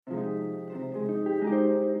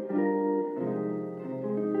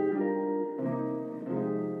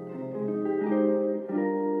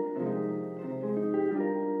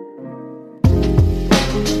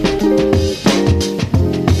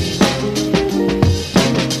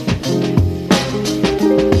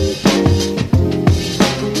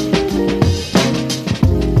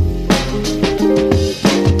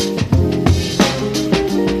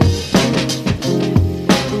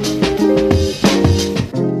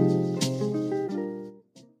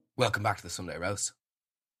Welcome back to the Sunday Roast.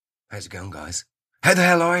 How's it going, guys? How the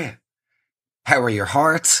hell are you? How are your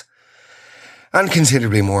hearts? And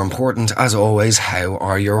considerably more important, as always, how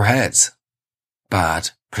are your heads?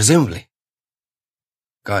 Bad, presumably.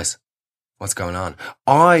 Guys, what's going on?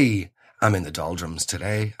 I am in the doldrums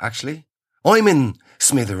today, actually. I'm in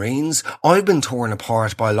smithereens. I've been torn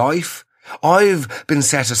apart by life. I've been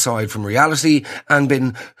set aside from reality and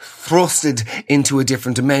been thrusted into a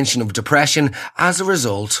different dimension of depression as a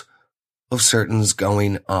result of certain's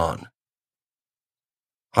going on.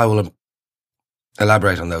 I will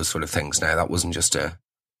elaborate on those sort of things now. That wasn't just a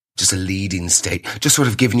leading state, just sort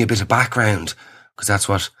of giving you a bit of background, because that's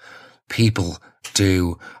what people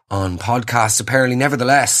do on podcasts, apparently.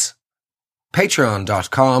 Nevertheless,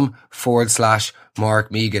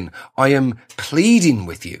 patreon.com/Mark Megan. I am pleading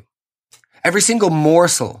with you. Every single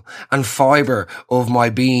morsel and fibre of my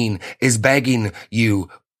being is begging you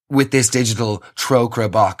with this digital Trocra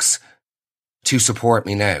box to support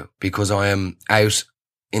me now, because I am out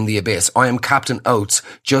in the abyss. I am Captain Oates,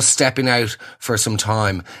 just stepping out for some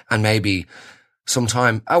time, and maybe some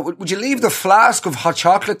time. Oh, would you leave the flask of hot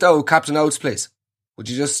chocolate though, Captain Oates, please? Would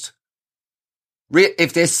you just,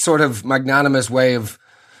 if this sort of magnanimous way of,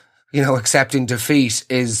 accepting defeat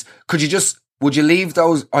is, would you leave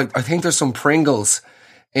those? I think there's some Pringles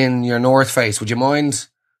in your North Face. Would you mind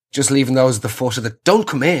just leaving those at the foot of don't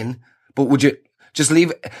come in, but would you just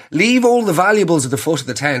leave all the valuables at the foot of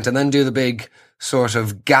the tent and then do the big sort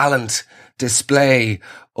of gallant display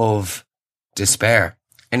of despair?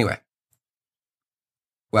 Anyway,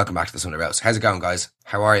 welcome back to the Sunday Roast. How's it going, guys?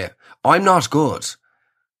 How are you? I'm not good.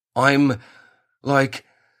 I'm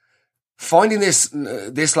finding this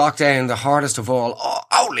lockdown the hardest of all. Oh,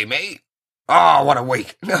 only me. Oh, what a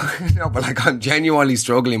week. No, but I'm genuinely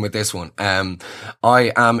struggling with this one.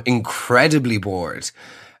 I am incredibly bored.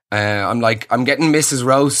 I'm getting Mrs.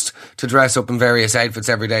 Roast to dress up in various outfits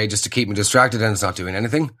every day just to keep me distracted, and it's not doing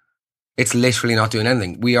anything. It's literally not doing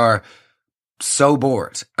anything. We are so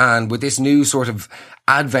bored. And with this new sort of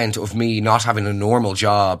advent of me not having a normal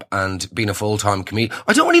job and being a full-time comedian,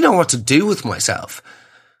 I don't really know what to do with myself.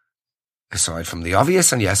 Aside from the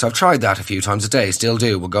obvious, and yes, I've tried that a few times a day, still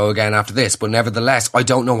do, we'll go again after this, but nevertheless, I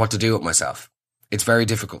don't know what to do with myself. It's very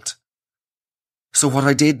difficult. So what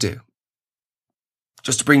I did do,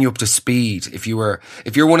 just to bring you up to speed, if you're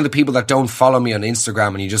one of the people that don't follow me on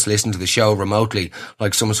Instagram and you just listen to the show remotely,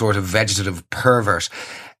 like some sort of vegetative pervert,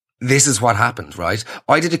 this is what happened, right?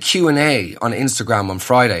 I did a Q&A on Instagram on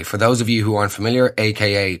Friday. For those of you who aren't familiar,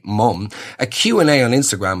 aka Mum, a Q&A on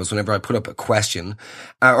Instagram is whenever I put up a question,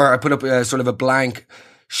 or I put up a sort of a blank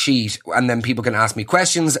sheet, and then people can ask me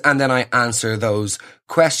questions, and then I answer those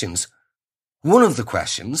questions. One of the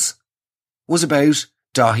questions was about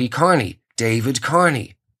Daithí Carney, David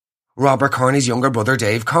Carney, Robert Carney's younger brother,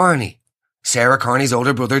 Dave Carney, Sarah Carney's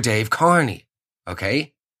older brother, Dave Carney.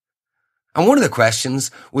 Okay? And one of the questions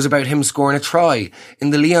was about him scoring a try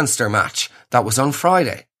in the Leinster match that was on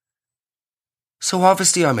Friday. So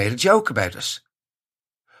obviously I made a joke about it.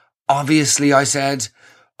 Obviously I said,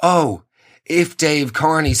 if Dave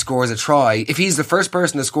Carney scores a try, if he's the first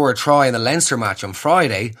person to score a try in the Leinster match on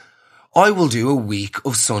Friday, I will do a week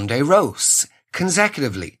of Sunday roasts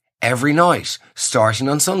consecutively every night, starting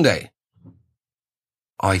on Sunday.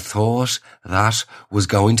 I thought that was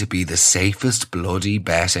going to be the safest bloody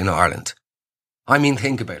bet in Ireland. I mean,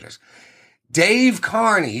 think about it. Dave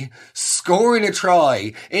Carney scoring a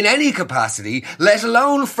try in any capacity, let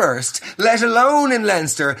alone first, let alone in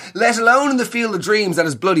Leinster, let alone in the Field of Dreams that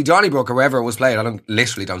is bloody Donnybrook or wherever it was played. I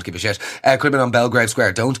literally don't give a shit. Could have been on Belgrave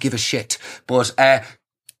Square. Don't give a shit. But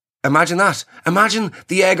imagine that. Imagine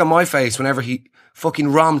the egg on my face whenever he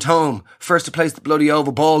fucking romped home, first to place the bloody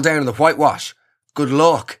oval ball down in the whitewash. Good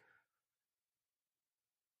luck.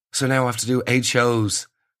 So now I have to do 8 shows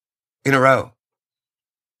in a row.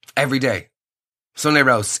 Every day. Sunday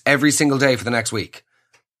roasts every single day for the next week.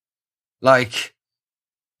 Good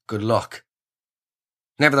luck.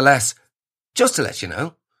 Nevertheless, just to let you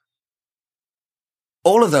know,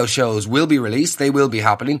 all of those shows will be released, they will be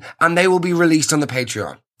happening, and they will be released on the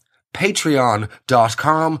Patreon.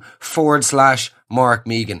 Patreon.com/Mark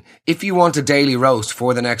Megan. If you want a daily roast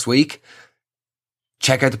for the next week,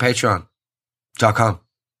 check out the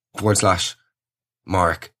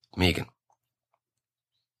Patreon.com/Mark Megan.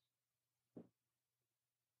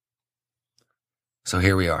 So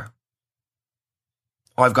here we are.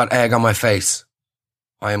 I've got egg on my face.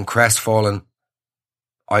 I am crestfallen.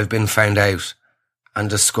 I've been found out and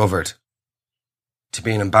discovered to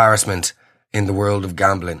be an embarrassment in the world of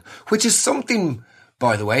gambling, which is something,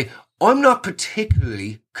 by the way, I'm not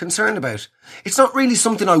particularly concerned about. It's not really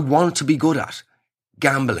something I want to be good at.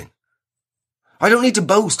 gambling. I don't need to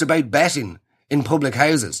boast about betting in public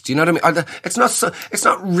houses. Do you know what I mean? It's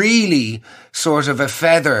not really sort of a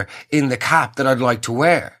feather in the cap that I'd like to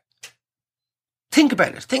wear. Think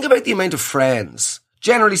about it. Think about the amount of friends.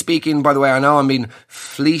 Generally speaking, by the way, I know I'm being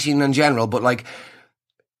fleeting in general, but like,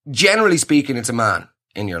 generally speaking, it's a man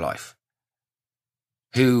in your life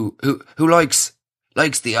who likes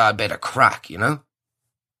the odd bit of crack, you know?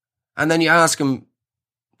 And then you ask him,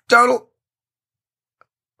 Donald,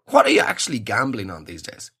 what are you actually gambling on these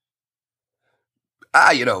days?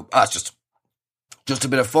 It's just a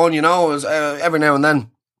bit of fun, you know, every now and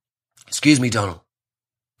then. Excuse me, Donald.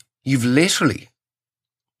 You've literally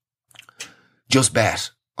just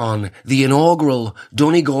bet on the inaugural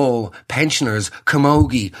Donegal Pensioners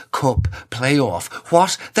Camogie Cup playoff.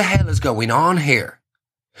 What the hell is going on here?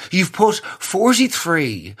 You've put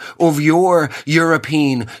 43 of your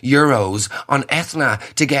European euros on Etna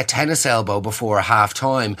to get tennis elbow before half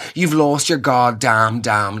time. You've lost your goddamn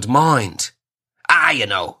damned mind.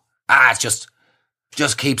 It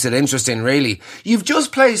just keeps it interesting, really. You've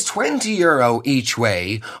just placed €20 each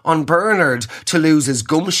way on Bernard to lose his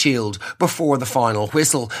gum shield before the final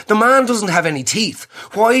whistle. The man doesn't have any teeth.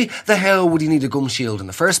 Why the hell would he need a gum shield in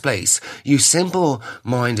the first place? You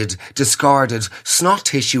simple-minded, discarded snot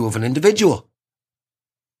tissue of an individual.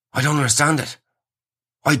 I don't understand it.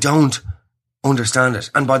 I don't understand it.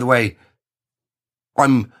 And by the way,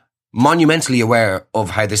 I'm monumentally aware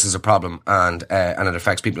of how this is a problem and it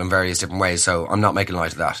affects people in various different ways, so I'm not making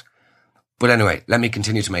light of that. But anyway, let me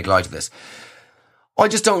continue to make light of this. I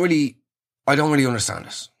don't really understand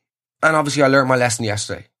it. And obviously I learned my lesson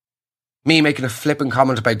yesterday. Me making a flippant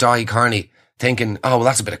comment about Dahi Kearney, thinking, oh, well,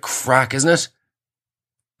 that's a bit of crack, isn't it?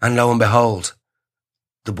 And lo and behold,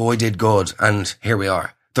 the boy did good, and here we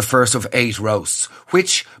are. The first of 8 roasts,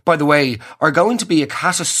 which, by the way, are going to be a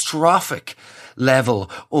catastrophic level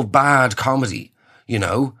of bad comedy, you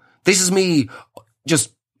know. This is me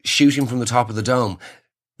just shooting from the top of the dome.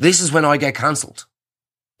 This is when I get cancelled.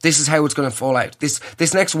 This is how it's going to fall out.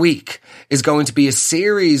 This next week is going to be a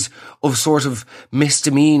series of sort of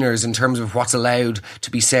misdemeanors in terms of what's allowed to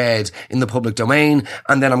be said in the public domain,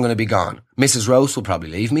 and then I'm going to be gone. Mrs. Roast will probably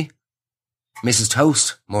leave me. Mrs.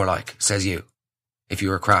 Toast, more like, says you, if you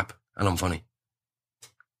were crap and I'm funny.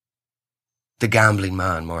 The gambling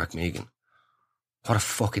man, Mark Megan. What a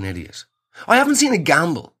fucking idiot. I haven't seen a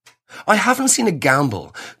gamble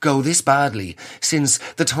go this badly since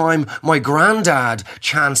the time my granddad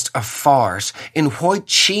chanced a fart in white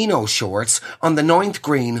chino shorts on the 9th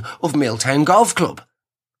green of Milltown Golf Club.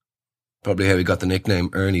 Probably how he got the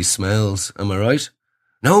nickname Ernie Smells, am I right?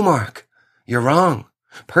 No, Mark, you're wrong.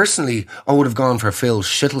 Personally, I would have gone for Phil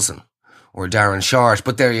Shittleson or Darren Short,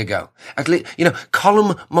 but there you go. At least, you know,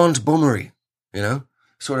 Colm Montgomery, you know?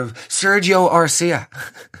 Sort of Sergio Arcia.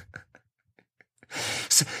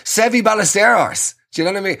 Sevi Ballesteros. Do you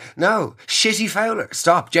know what I mean? No. Shitty Fowler.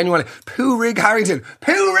 Stop. Genuinely. Pooh-Rig Harrington.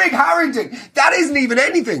 Pooh-Rig Harrington. That isn't even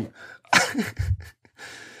anything.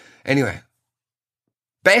 Anyway.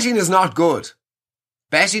 Betting is not good.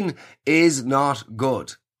 Betting is not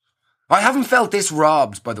good. I haven't felt this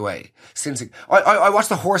robbed, by the way, since I watched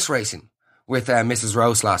the horse racing with Mrs.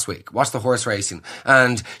 Roast last week. Watched the horse racing.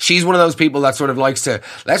 And she's one of those people that sort of likes to,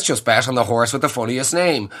 let's just bet on the horse with the funniest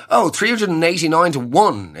name. Oh, 389 to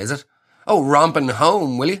 1, is it? Oh, romping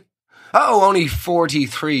home, will you? Oh, only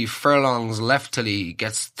 43 furlongs left till he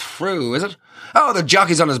gets through, is it? Oh, the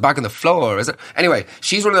jockey's on his back on the floor, is it? Anyway,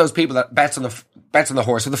 she's one of those people that bets on the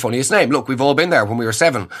horse with the funniest name. Look, we've all been there when we were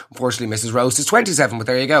 7. Unfortunately, Mrs. Roast is 27, but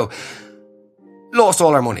there you go. Lost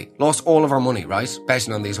all our money. Lost all of our money, right?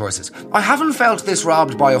 Betting on these horses. I haven't felt this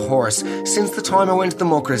robbed by a horse since the time I went to the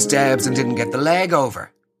Muckers Debs and didn't get the leg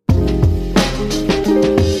over.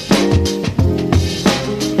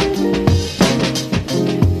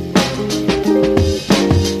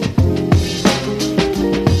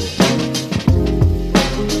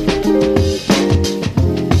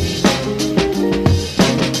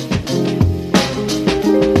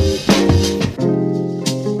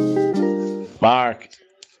 Mark,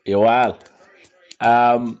 you well?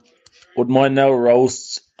 Wouldn't mind no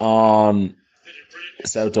roasts on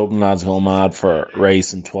South Dublin lads going mad for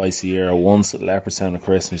racing twice a year, once at Leopardstown at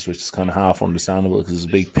Christmas, which is kind of half understandable because it's a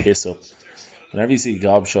big piss up. Whenever you see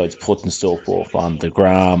gobshites putting stuff up on the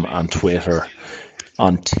gram and Twitter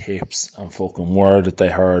on tips and fucking word that they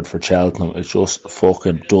heard for Cheltenham, it just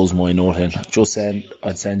fucking does my nut in.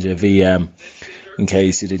 I'd send you a VM in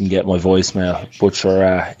case you didn't get my voicemail. But sure,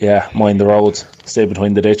 yeah, mind the roads, stay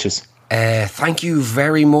between the ditches. Thank you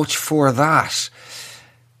very much for that.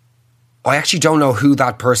 I actually don't know who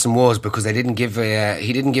that person was because he didn't give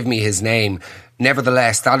me his name.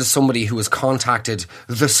 Nevertheless, that is somebody who has contacted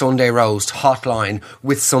the Sunday Roast hotline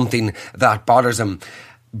with something that bothers him.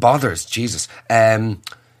 Bothers, Jesus.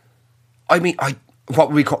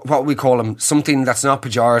 What would we call him? Something that's not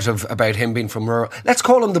pejorative about him being from rural. Let's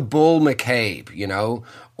call him the Bull McCabe, you know,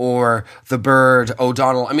 or the Bird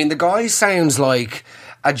O'Donnell. I mean, the guy sounds like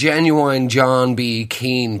a genuine John B.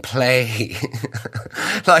 Keane play.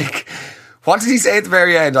 Like, what did he say at the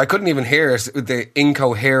very end? I couldn't even hear it with the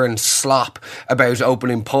incoherent slop about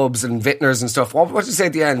opening pubs and vintners and stuff. What did he say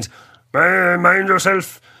at the end? Mind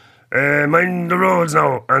yourself. Mind the roads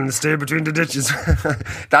now and stay between the ditches.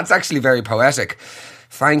 That's actually very poetic.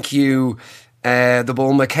 Thank you, the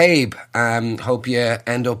Bull McCabe. Hope you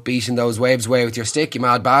end up beating those waves away with your stick, you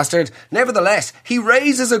mad bastard. Nevertheless, he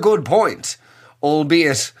raises a good point,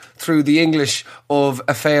 albeit through the English of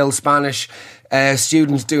a failed Spanish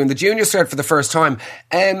student doing the junior cert for the first time.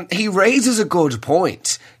 He raises a good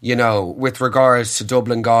point, you know, with regards to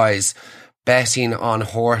Dublin guys betting on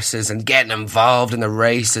horses and getting involved in the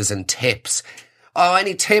races and tips. Oh,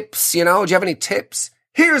 any tips, you know? Do you have any tips?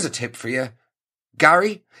 Here's a tip for you.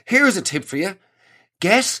 Gary, here's a tip for you.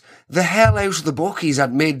 Get the hell out of the bookies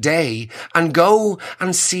at midday and go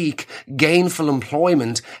and seek gainful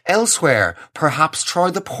employment elsewhere. Perhaps try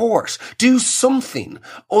the port. Do something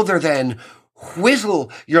other than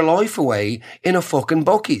whittle your life away in a fucking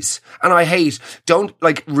bookies. And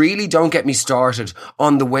don't get me started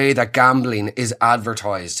on the way that gambling is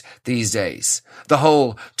advertised these days. The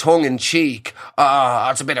whole tongue-in-cheek,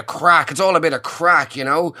 it's a bit of crack, it's all a bit of crack, you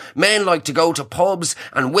know? Men like to go to pubs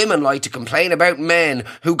and women like to complain about men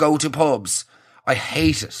who go to pubs. I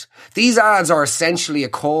hate it. These ads are essentially a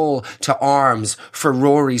call to arms for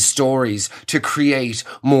Rory's Stories to create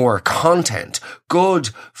more content. Good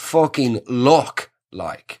fucking luck,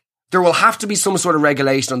 like. There will have to be some sort of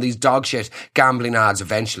regulation on these dogshit gambling ads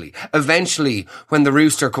eventually. Eventually, when the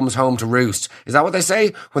rooster comes home to roost. Is that what they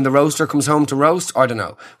say? When the roaster comes home to roast? I don't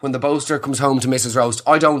know. When the boaster comes home to Mrs. Roast?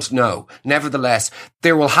 I don't know. Nevertheless,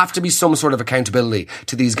 there will have to be some sort of accountability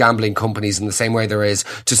to these gambling companies in the same way there is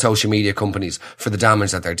to social media companies for the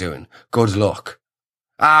damage that they're doing. Good luck.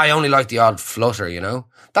 I only like the odd flutter, you know?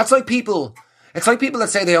 It's like people that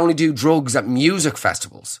say they only do drugs at music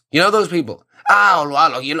festivals. You know those people?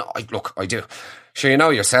 Well, you know, I do. Sure, you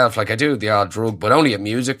know yourself, like I do the odd drug, but only at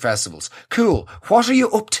music festivals. Cool. What are you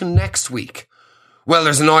up to next week? Well,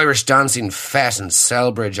 there's an Irish dancing fete in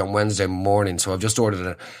Selbridge on Wednesday morning, so I've just ordered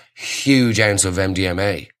a huge ounce of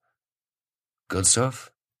MDMA. Good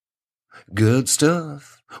stuff. Good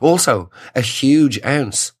stuff. Also, a huge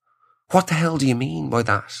ounce. What the hell do you mean by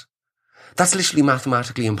that? That's literally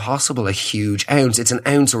mathematically impossible, a huge ounce. It's an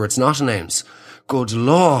ounce or it's not an ounce. Good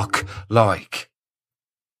luck, like.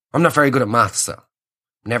 I'm not very good at maths, though.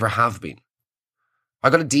 Never have been. I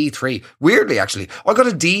got a D3. Weirdly, actually, I got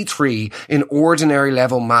a D3 in ordinary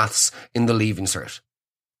level maths in the Leaving Cert.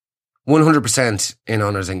 100% in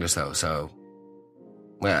Honours English, though, so,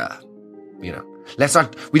 well, you know.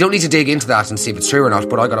 We don't need to dig into that and see if it's true or not,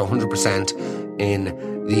 but I got 100% in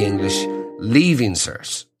the English Leaving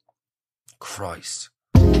Cert. Christ.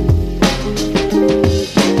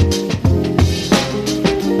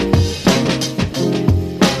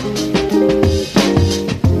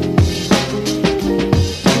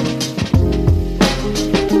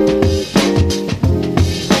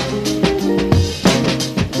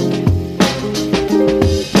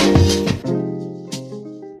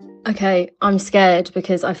 Okay, I'm scared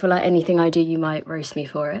because I feel like anything I do, you might roast me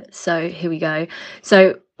for it. So here we go.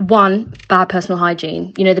 So 1, bad personal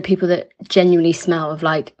hygiene. You know, the people that genuinely smell of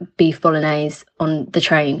like beef bolognese on the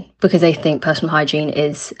train because they think personal hygiene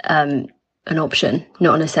is an option,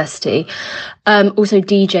 not a necessity. Also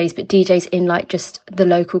DJs, but DJs in like just the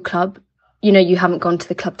local club. You know, you haven't gone to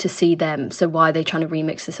the club to see them, so why are they trying to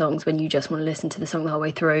remix the songs when you just want to listen to the song the whole way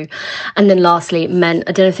through? And then lastly, men,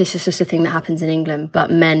 I don't know if this is just a thing that happens in England, but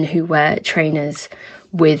men who wear trainers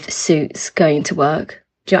with suits going to work.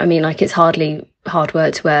 Do you know what I mean? Like, it's hardly hard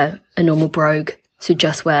work to wear a normal brogue, so you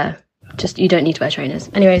don't need to wear trainers.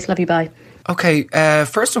 Anyways, love you, bye. Okay,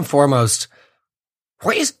 first and foremost,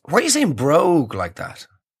 why are you saying brogue like that?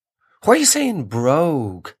 Why are you saying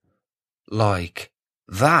brogue like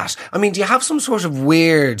that? I mean, do you have some sort of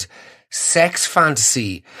weird sex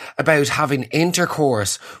fantasy about having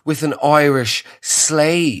intercourse with an Irish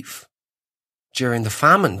slave during the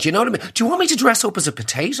famine? Do you know what I mean? Do you want me to dress up as a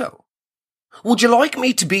potato? Would you like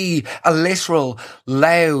me to be a literal,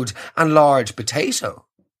 loud and large potato?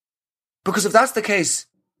 Because if that's the case,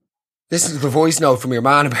 this is the voice note from your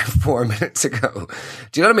man about 4 minutes ago.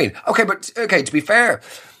 Do you know what I mean? Okay, to be fair,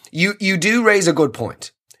 You do raise a good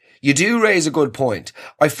point. You do raise a good point.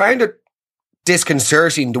 I found it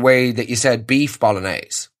disconcerting the way that you said beef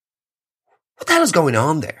bolognese. What the hell is going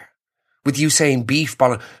on there with you saying beef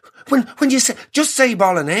bolognese? When you say, just say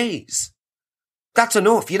bolognese. That's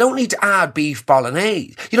enough. You don't need to add beef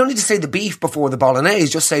bolognese. You don't need to say the beef before the bolognese.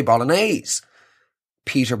 Just say bolognese.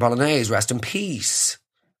 Peter Bolognese, rest in peace.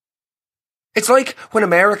 It's like when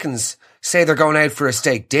Americans say they're going out for a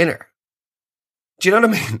steak dinner. Do you know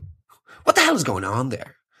what I mean? What the hell is going on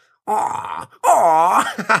there? No,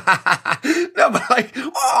 but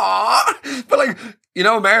like, you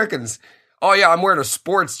know, Americans. Oh yeah, I'm wearing a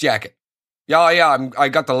sports jacket. Yeah, I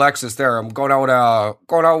got the Lexus there. I'm going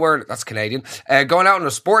out where, that's Canadian. Going out in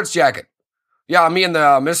a sports jacket. Yeah, me and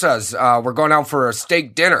the missus, we're going out for a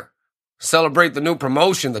steak dinner. Celebrate the new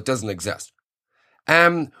promotion that doesn't exist.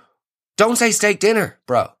 Don't say steak dinner,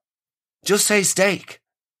 bro. Just say steak.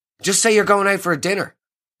 Just say you're going out for a dinner.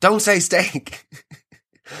 Don't say steak.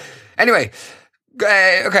 Anyway,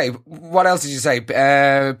 okay, what else did you say?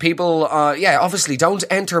 People, obviously don't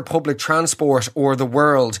enter public transport or the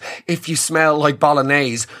world if you smell like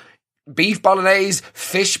bolognese. Beef bolognese,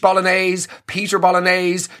 fish bolognese, Peter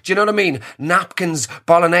bolognese, do you know what I mean? Napkins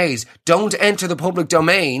bolognese. Don't enter the public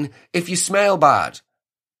domain if you smell bad.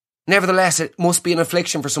 Nevertheless, it must be an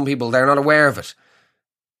affliction for some people. They're not aware of it.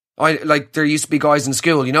 There used to be guys in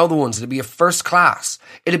school, you know the ones, it'd be a first class.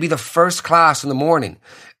 It'd be the first class in the morning.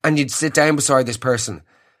 And you'd sit down beside this person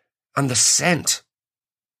and the scent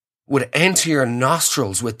would enter your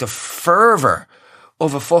nostrils with the fervour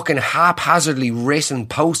of a fucking haphazardly written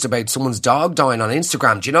post about someone's dog dying on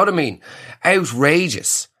Instagram. Do you know what I mean?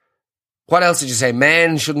 Outrageous. What else did you say?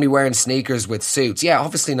 Men shouldn't be wearing sneakers with suits. Yeah,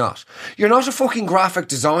 obviously not. You're not a fucking graphic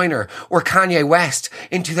designer or Kanye West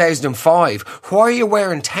in 2005. Why are you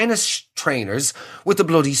wearing tennis trainers with a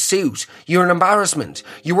bloody suit? You're an embarrassment.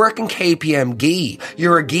 You work in KPMG.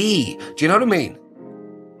 You're a gee. Do you know what I mean?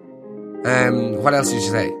 What else did you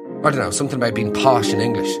say? I don't know, something about being posh in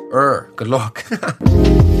English. Good luck.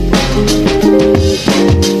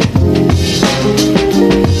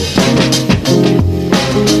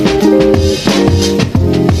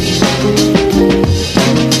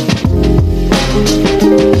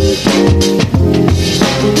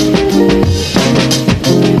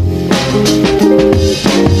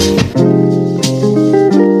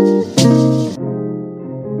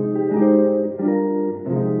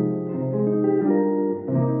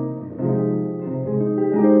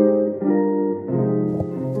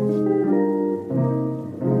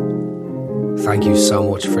 Thank you so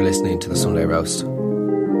much for listening to the Sunday Roast.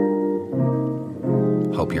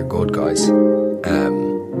 Hope you're good, guys.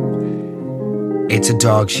 It's a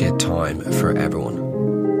dog shit time for everyone.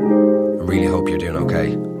 I really hope you're doing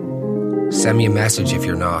okay. Send me a message if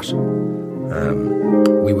you're not.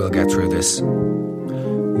 We will get through this.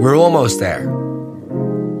 We're almost there.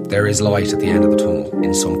 There is light at the end of the tunnel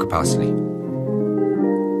in some capacity.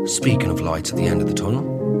 Speaking of lights at the end of the tunnel,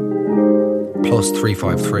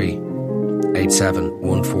 +353 87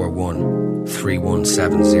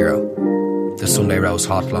 3170. The Sunday Roast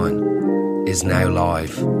hotline is now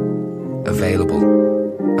live, available,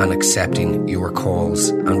 and accepting your calls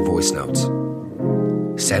and voice notes.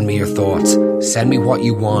 Send me your thoughts. Send me what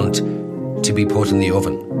you want to be put in the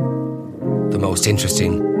oven. The most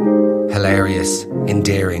interesting, hilarious,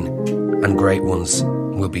 endearing, and great ones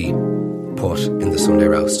will be put in the Sunday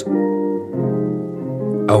Roast.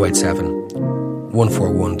 087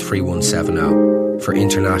 141 3170. For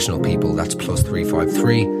international people, that's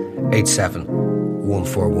 +353 87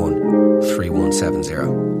 141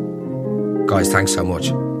 3170. Guys, thanks so much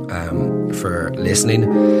for listening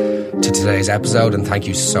to today's episode, and thank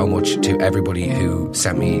you so much to everybody who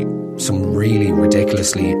sent me some really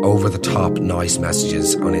ridiculously over-the-top nice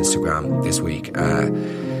messages on Instagram this week.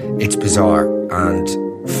 It's bizarre and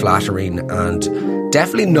flattering and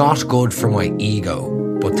definitely not good for my ego,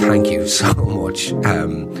 but thank you so much.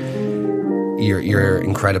 You're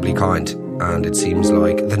incredibly kind, and it seems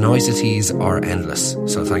like the niceties are endless,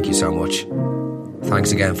 so thank you so much.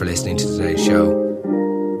 Thanks again for listening to today's show.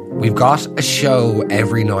 We've got a show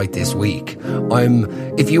every night this week.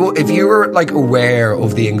 If you were like aware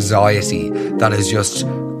of the anxiety that is just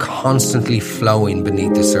constantly flowing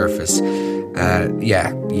beneath the surface,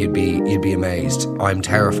 you'd be amazed. I'm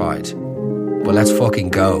terrified. But let's fucking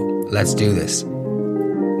go. Let's do this.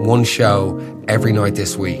 One show every night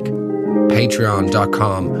this week.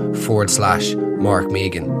 Patreon.com/Mark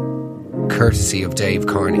Megan. Courtesy of Dave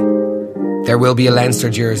Carney. There will be a Leinster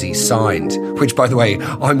jersey signed, which, by the way,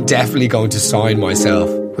 I'm definitely going to sign myself,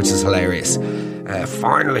 which is hilarious.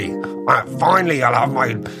 Finally, Finally, I'll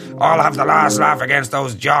have the last laugh against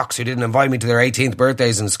those jocks who didn't invite me to their 18th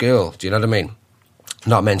birthdays in school. Do you know what I mean?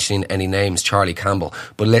 Not mentioning any names, Charlie Campbell.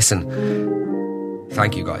 But listen,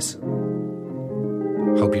 thank you guys.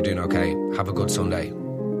 Hope you're doing okay. Have a good Sunday.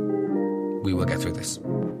 We will get through this.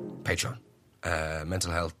 Patreon.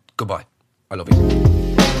 Mental health. Goodbye. I love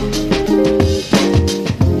you.